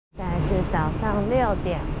早上6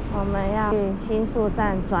点，我们要去新宿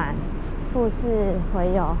站转富士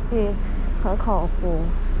回游去河口湖。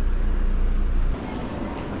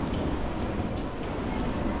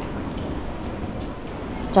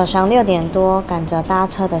早上6点多，赶着搭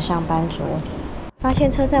车的上班族，发现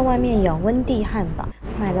车站外面有温蒂汉堡，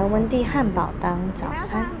买了温蒂汉堡当早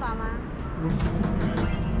餐。汉堡吗？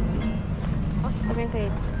哦，这边可以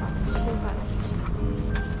找吃饭的事情。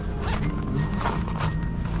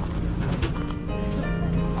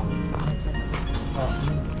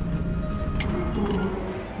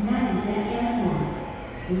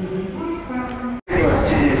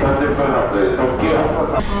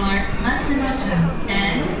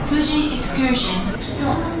Fuji Excursion と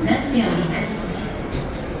なっております。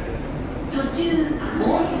途中大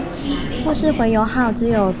月。富士回游号只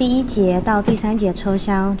有第1节到第3节车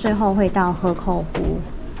厢，最后会到河口湖。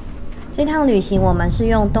这趟旅行我们是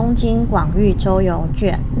用东京广域周游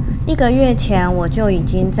卷，1个月前我就已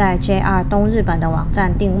经在 JR 东日本的网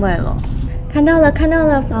站定位了。看到了，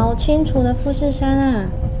好清楚的富士山啊！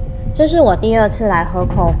这是我第2次来河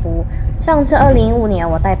口湖，上次2015年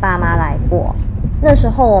我带爸妈来过。那时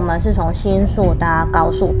候我们是从新宿搭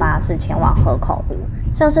高速巴士前往河口湖。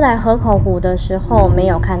上次来河口湖的时候没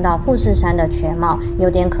有看到富士山的全貌，有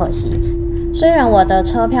点可惜。虽然我的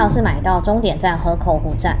车票是买到终点站河口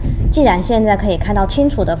湖站，既然现在可以看到清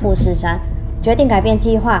楚的富士山，决定改变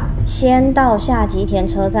计划，先到下吉田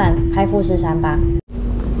车站拍富士山吧。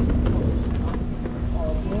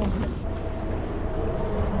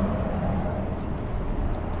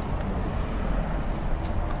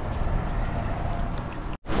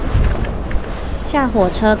下火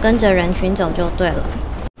车跟着人群走就对了。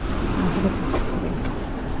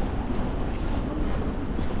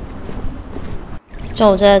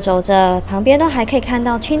走着，旁边都还可以看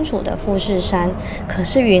到清楚的富士山，可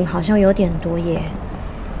是云好像有点多耶。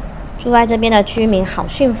住在这边的居民好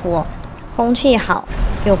幸福哦，空气好，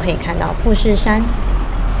又可以看到富士山。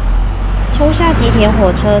从下吉田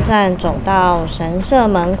火车站走到神社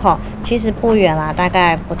门口，其实不远啦，大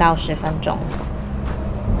概不到10分钟。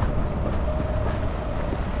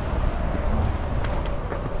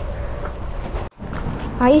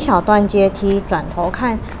爬一小段阶梯，转头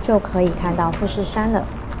看就可以看到富士山了。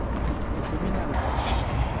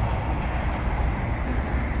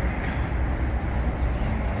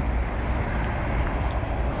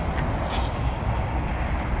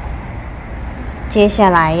接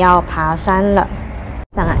下来要爬山了，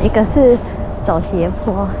一个是走斜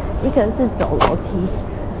坡，一个是走楼梯，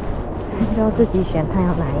就自己选看要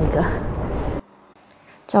哪一个。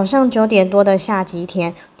早上9点多的下吉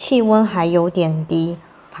田，气温还有点低。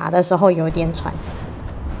爬的时候有点喘。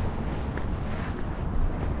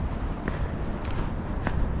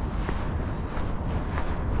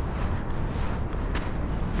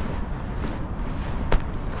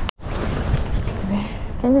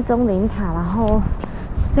这边是钟灵塔，然后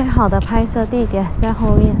最好的拍摄地点在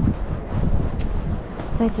后面。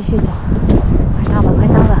再继续走，快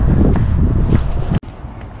到了。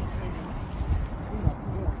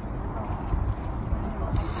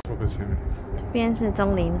这边是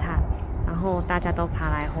钟灵塔，然后大家都爬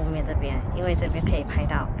来后面这边，因为这边可以拍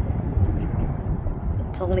到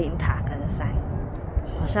钟灵塔跟山。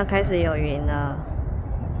好像开始有云了。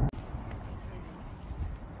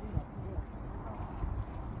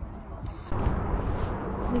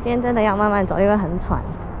这边真的要慢慢走，因为很喘，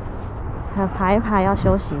爬一爬要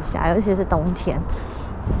休息一下，尤其是冬天。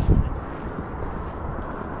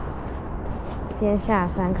边下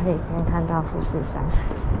山可以边看到富士山。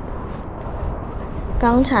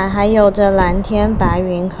刚才还有着蓝天白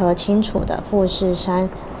云和清楚的富士山，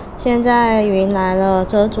现在云来了，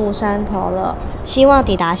遮住山头了。希望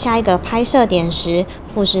抵达下一个拍摄点时，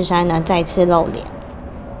富士山能再次露脸。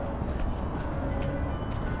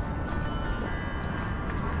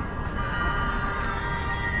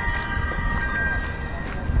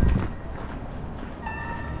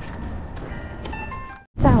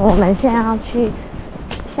我们现在要去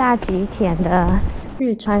下吉田的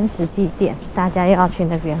日川实际店，大家又要去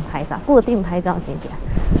那边拍照，固定拍照景点。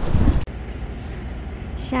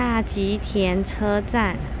下吉田车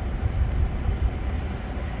站，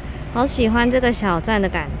好喜欢这个小站的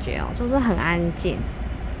感觉哦，就是很安静。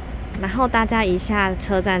然后大家一下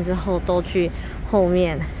车站之后，都去后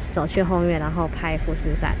面走去后面，然后拍富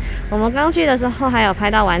士山。我们刚去的时候还有拍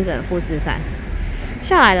到完整的富士山，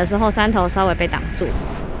下来的时候山头稍微被挡住。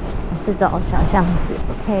是走小巷子，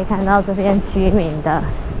可以看到这边居民的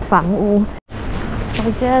房屋。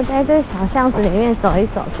我觉得在这小巷子里面走一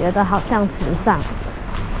走，觉得好像池上。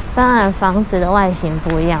当然房子的外形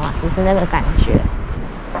不一样啦，只是那个感觉。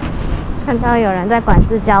看到有人在管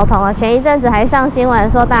制交通了。前一阵子还上新闻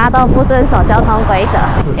说大家都不遵守交通规则，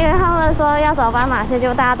因为他们说要走斑马线，结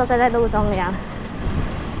果大家都站在路中央。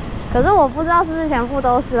可是我不知道是不是全部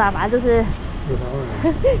都是啊，反正就是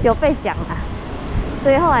有被讲啊，所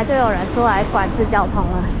以后来就有人出来管制交通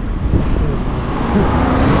了。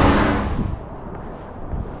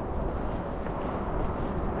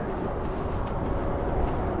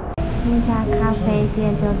那家咖啡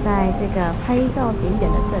店就在这个拍照景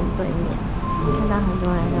点的正对面，看到很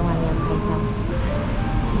多人在外面拍照，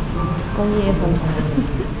工业风。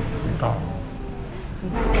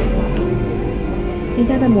这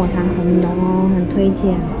家的抹茶很浓哦，很推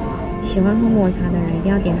荐。喜欢喝抹茶的人一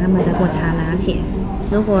定要点他们的抹茶拿铁。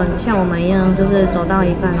如果像我们一样，就是走到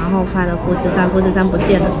一半，然后拍了富士山不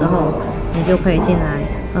见的时候，你就可以进来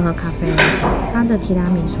喝咖啡了。它的提拉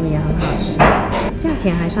米苏也很好吃。价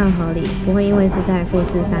钱还算合理，不会因为是在富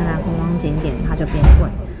士山啊观光景点它就变贵。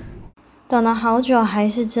等了好久还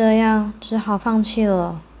是这样，只好放弃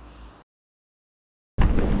了。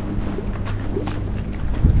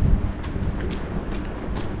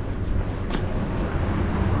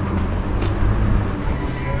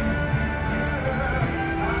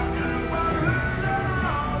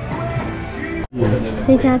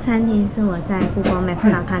这家餐厅是我在 Google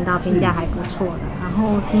Map 上看到评价还不错的，然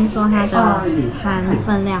后听说它的餐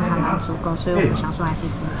分量还蛮足够，所以我们想说来试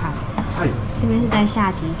试看。这边是在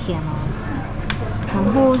下吉田哦，然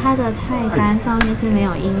后它的菜单上面是没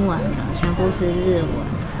有英文的，全部是日文。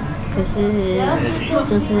可是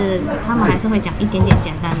就是他们还是会讲一点点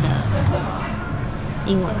简单的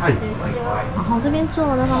英文。然后这边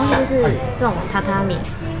做的方式就是这种榻榻米。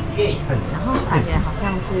然后感觉好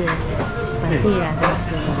像是本地人在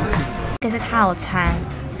吃的。这个是套餐，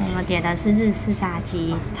我们点的是日式炸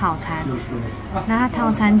鸡套餐。那它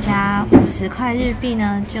套餐加50块日币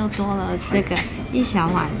呢，就多了这个一小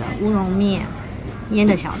碗的乌龙面、腌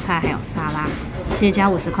的小菜还有沙拉。其实加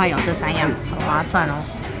50块有这3样，很划算哦。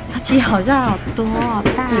它鸡好像好多好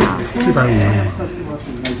大哦。750円。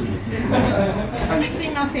すい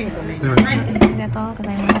ません、ごめんなさい。ありがとうご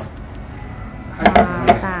ざいます。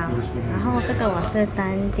大，然后这个我是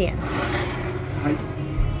单点，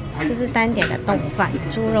就是单点的冻饭，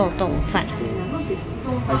猪肉冻饭，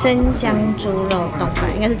生姜猪肉冻饭，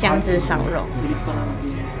应该是姜汁烧肉，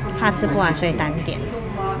怕吃不完所以单点。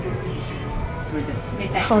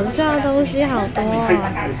好吃的东西好多哦。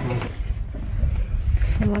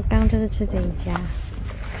我们刚就是吃这一家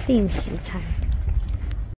定时餐。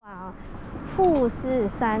哇，富士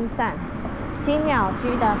山站。金鸟居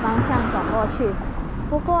的方向走过去，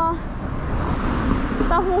不过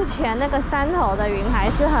到目前那个山头的云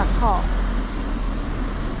还是很厚，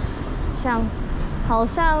好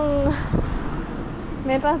像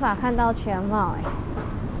没办法看到全貌哎。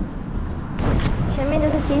前面就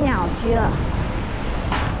是金鸟居了，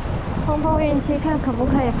碰碰运气看可不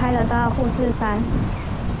可以拍得到富士山。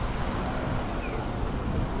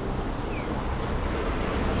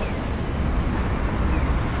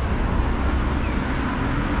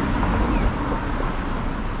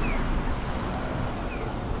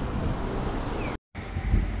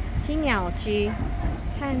金鸟居，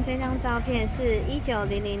看这张照片是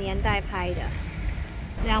1900年代拍的，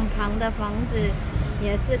两旁的房子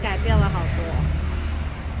也是改变了好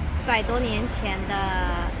多。100多年前的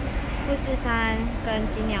富士山跟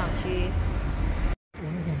金鸟居，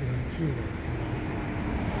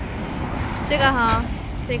这个哈，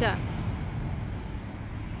这个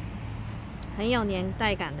很有年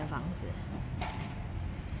代感的房子。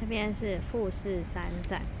这边是富士山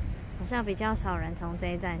站。好像比较少人从这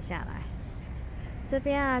一站下来。这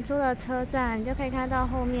边啊，出了车站你就可以看到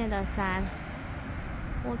后面的山，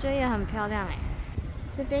我觉得也很漂亮哎。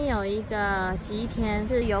这边有一个吉田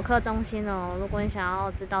是游客中心哦，如果你想要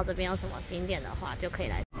知道这边有什么景点的话，就可以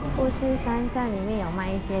来。富士山站里面有卖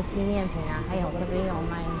一些纪念品啊，还有这边有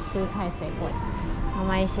卖蔬菜水果，有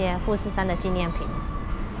卖一些富士山的纪念品。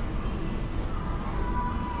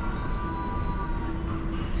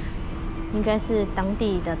应该是当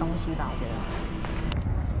地的东西吧，我觉得。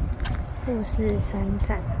富士山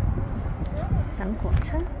站等火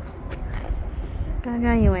车，刚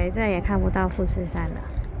刚以为再也看不到富士山了，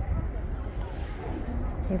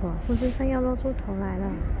结果富士山又露出头来了。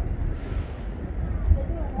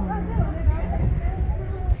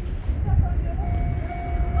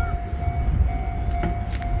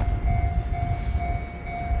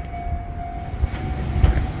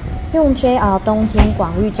用 JR 东京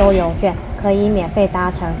广域周游卷可以免费搭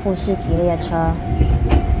乘富士急列车。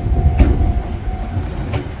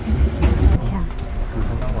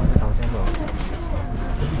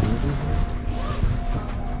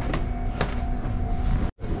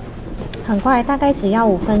很快，大概只要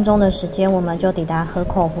5分钟的时间，我们就抵达河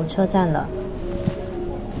口湖车站了。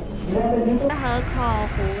河口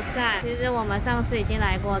湖站，其实我们上次已经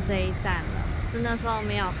来过这一站了，就那时候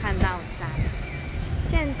没有看到山。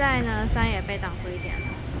现在呢，山也被挡住一点了。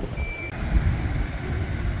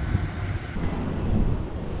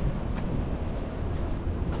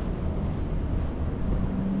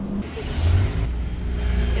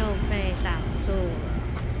又被挡住了。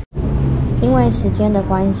因为时间的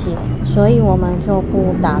关系，所以我们就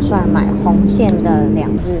不打算买红线的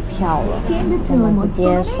2日票了。我们直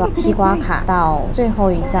接刷西瓜卡到最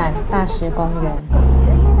后一站大石公园。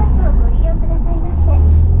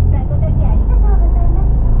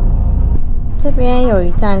这边有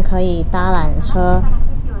一站可以搭缆车，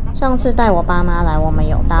上次带我爸妈来，我们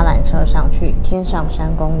有搭缆车上去天上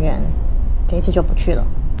山公园，这一次就不去了。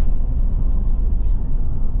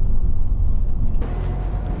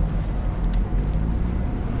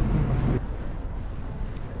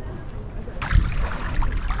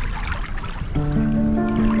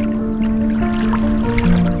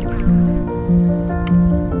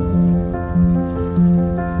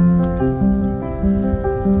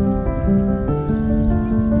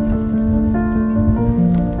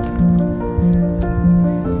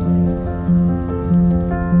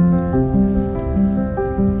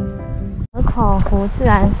河口湖自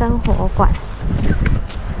然生活馆，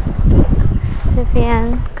这边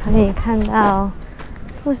可以看到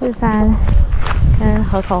富士山跟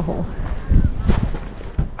河口湖。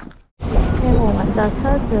我们的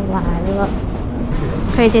车子来了，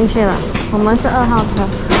可以进去了。我们是2号車。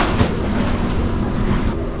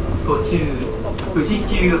途中、富士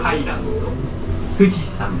急ハイランド、富士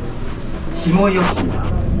山、下吉田、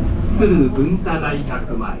鶴文化大学前、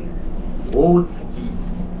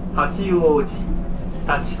大月、八王子、立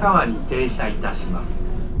川に停車いたします。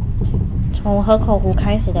从河口湖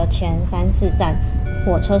开始的前3、4站，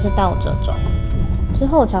火车是倒着走，之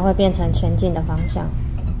后才会变成前进的方向。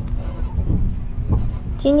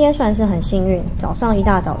今天算是很幸运，早上一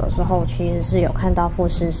大早的时候其实是有看到富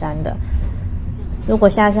士山的。如果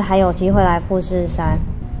下次还有机会来富士山，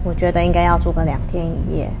我觉得应该要住个2天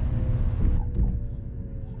1夜。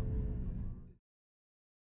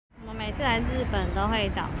我们每次来日本都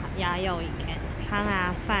会找鸭肉一天，汤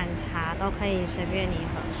啊、饭、茶都可以随便你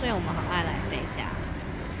喝，所以我们很爱来这一家。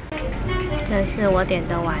这是我点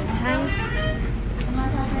的晚餐，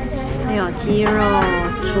有鸡肉、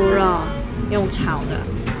猪肉。用炒的，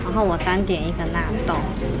然后我单点一个纳豆，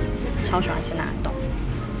超喜欢吃纳豆，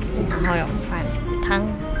然后有饭汤。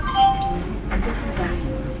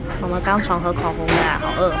我们刚从河口湖回来，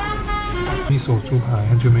好饿。米手猪排，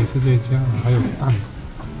很久没吃这一家了，还有蛋，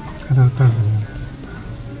看它的蛋怎么样？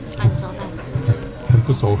半熟蛋，很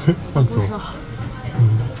不熟，半熟。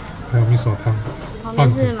还有米手汤。旁边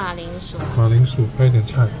是马铃薯。马铃薯，还有一点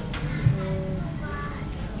菜。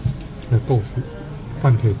还有豆腐，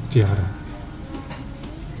饭可以加的。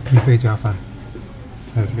米饭加饭，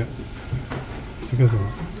还有这个什么？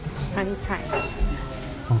酸菜。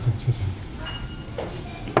放这切成。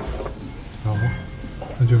好，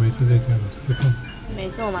很久没吃这家了，试试看。每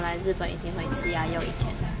次我们来日本一定会吃鸭肉一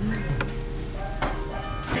天。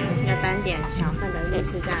要单点小份的日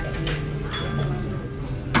式炸鸡，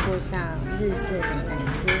附上日式美乃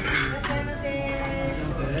滋。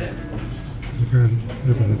你看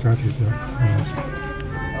日本的炸鸡这样，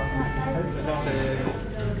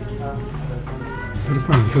它的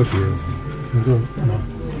饭很特别，能够拿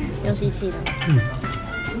用机器的。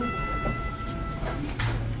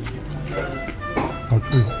好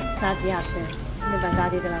吃。炸鸡好吃，日本炸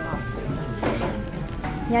鸡真的很好吃。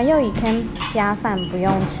鸭肉一天加饭不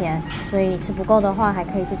用钱，所以吃不够的话，还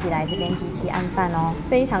可以自己来这边机器按饭哦。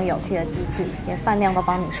非常有趣的机器，连饭量都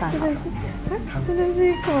帮你算好。真的是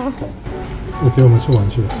一口。我给我们吃完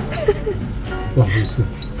去了，不好意思。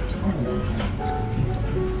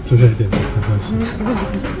这个一点没关系。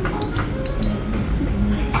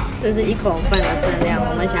这是1口饭的分量，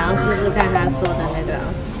我们想要试试看他说的那个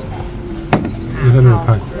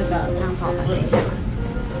汤泡饭，等一下。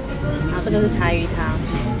然后这个是柴鱼汤，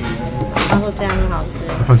他说这样很好吃，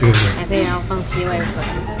放这个还可以要放七味粉。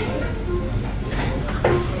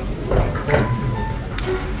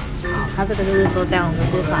好，他这个就是说这样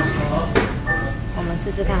吃法，我们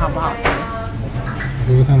试试看好不好吃。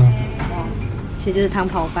试试看啊。其实就是汤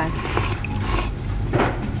泡饭，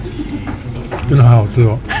真的很好吃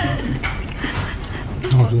哦，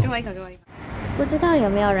很好吃。给我一口，给我一口。不知道有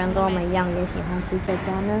没有人跟我们一样也喜欢吃这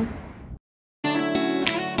家呢？